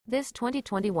This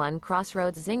 2021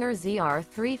 CrossRoads Zinger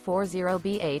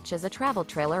ZR340BH is a travel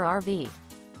trailer RV.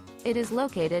 It is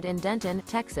located in Denton,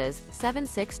 Texas,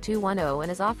 76210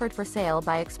 and is offered for sale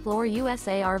by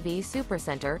ExploreUSA RV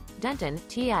Supercenter, Denton,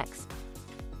 TX.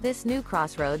 This new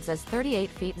CrossRoads is 38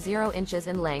 feet 0 inches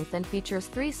in length and features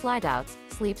 3 slideouts,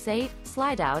 sleeps 8,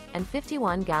 slideout, and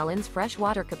 51 gallons fresh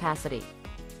water capacity.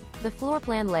 The floor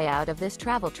plan layout of this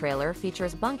travel trailer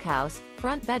features bunkhouse,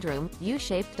 front bedroom,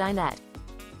 U-shaped dinette.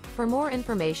 For more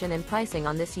information and pricing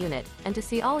on this unit, and to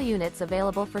see all units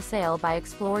available for sale by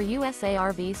ExploreUSA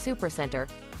RV Supercenter,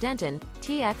 Denton,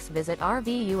 TX, visit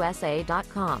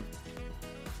RVUSA.com.